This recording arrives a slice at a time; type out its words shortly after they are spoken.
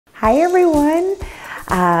Hi everyone!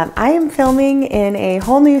 I am filming in a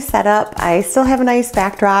whole new setup. I still have a nice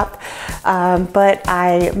backdrop, but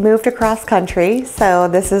I moved across country, so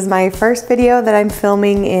this is my first video that I'm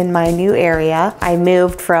filming in my new area. I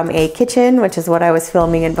moved from a kitchen, which is what I was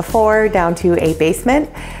filming in before, down to a basement.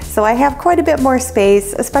 So I have quite a bit more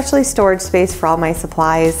space, especially storage space for all my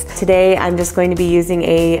supplies. Today I'm just going to be using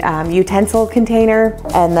a utensil container,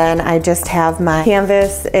 and then I just have my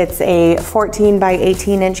canvas. It's a 14 by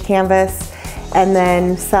 18 inch canvas, and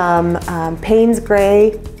then some Payne's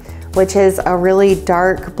Gray, which is a really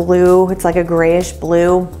dark blue. It's like a grayish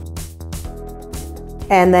blue.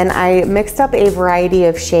 And then I mixed up a variety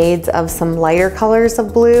of shades of some lighter colors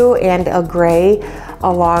of blue and a gray,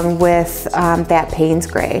 along with that Payne's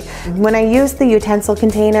Gray. When I use the utensil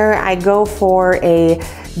container, I go for a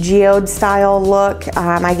Geode style look.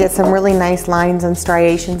 I get some really nice lines and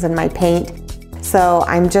striations in my paint. So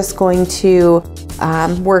I'm just going to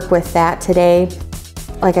work with that today.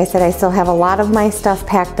 Like I said, I still have a lot of my stuff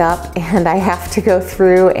packed up, and I have to go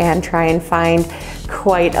through and try and find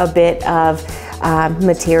quite a bit of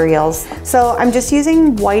materials. So I'm just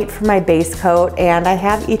using white for my base coat, and I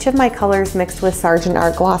have each of my colors mixed with Sargent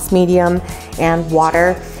Art Gloss Medium and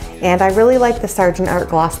water. And I really like the Sargent Art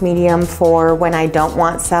Gloss Medium for when I don't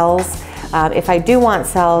want cells. If I do want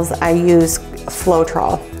cells, I use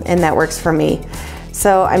Floetrol, and that works for me.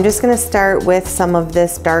 So I'm just going to start with some of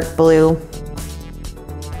this dark blue.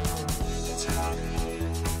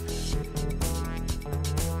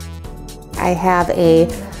 I have a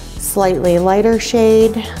slightly lighter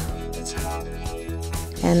shade,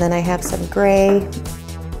 and then I have some gray,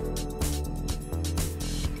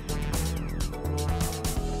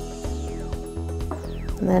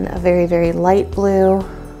 and then a very, very light blue,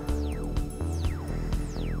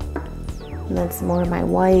 and then some more of my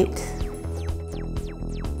white.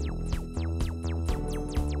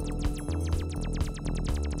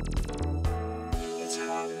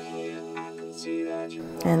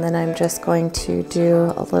 And then I'm just going to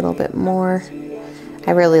do a little bit more.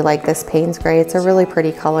 I really like this Payne's Gray. It's a really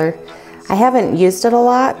pretty color. I haven't used it a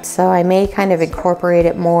lot, so I may kind of incorporate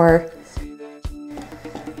it more.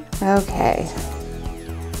 Okay.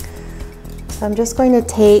 So I'm just going to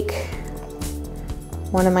take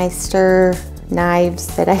one of my stir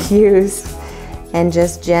knives that I used and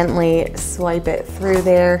just gently swipe it through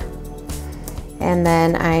there. And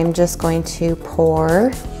then I'm just going to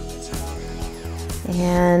pour.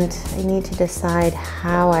 And I need to decide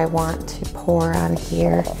how I want to pour on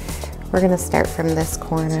here. We're gonna start from this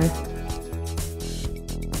corner.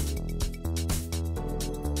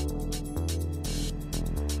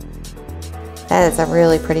 That is a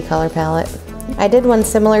really pretty color palette. I did one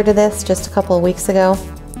similar to this just a couple of weeks ago,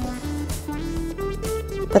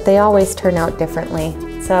 but they always turn out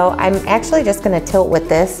differently. So I'm actually just gonna tilt with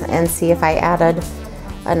this and see if I added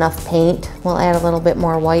enough paint. We'll add a little bit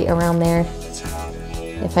more white around there.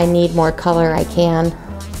 If I need more color, I can,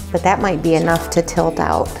 but that might be enough to tilt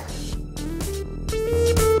out.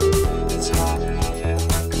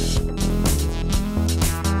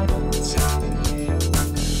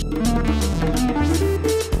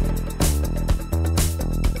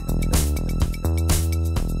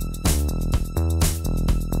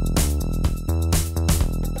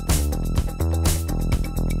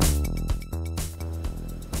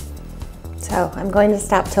 So I'm going to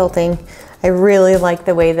stop tilting. I really like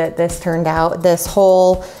the way that this turned out. This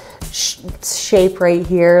whole shape right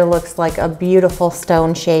here looks like a beautiful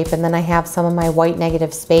stone shape, and then I have some of my white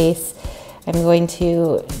negative space. I'm going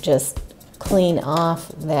to just clean off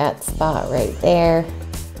that spot right there.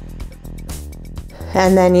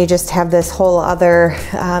 And then you just have this whole other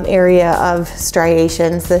area of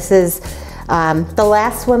striations. This is the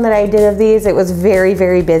last one that I did of these. It was very,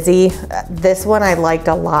 very busy. This one I liked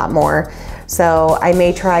a lot more. So I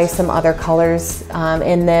may try some other colors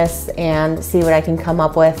in this and see what I can come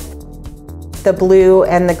up with. The blue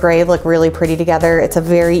and the gray look really pretty together. It's a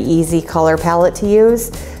very easy color palette to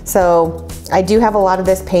use. So I do have a lot of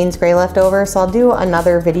this Payne's Gray left over, so I'll do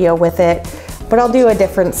another video with it, but I'll do a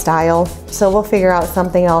different style. So we'll figure out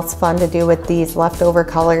something else fun to do with these leftover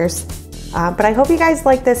colors. But I hope you guys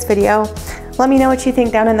like this video. Let me know what you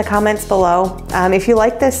think down in the comments below. If you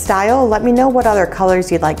like this style, let me know what other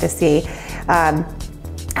colors you'd like to see.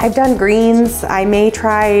 I've done greens. I may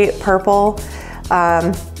try purple.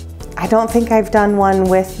 I don't think I've done one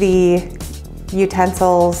with the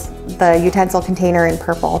utensil container in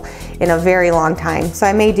purple in a very long time. So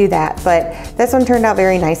I may do that, but this one turned out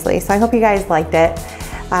very nicely. So I hope you guys liked it.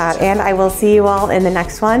 And I will see you all in the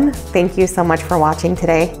next one. Thank you so much for watching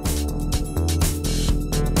today.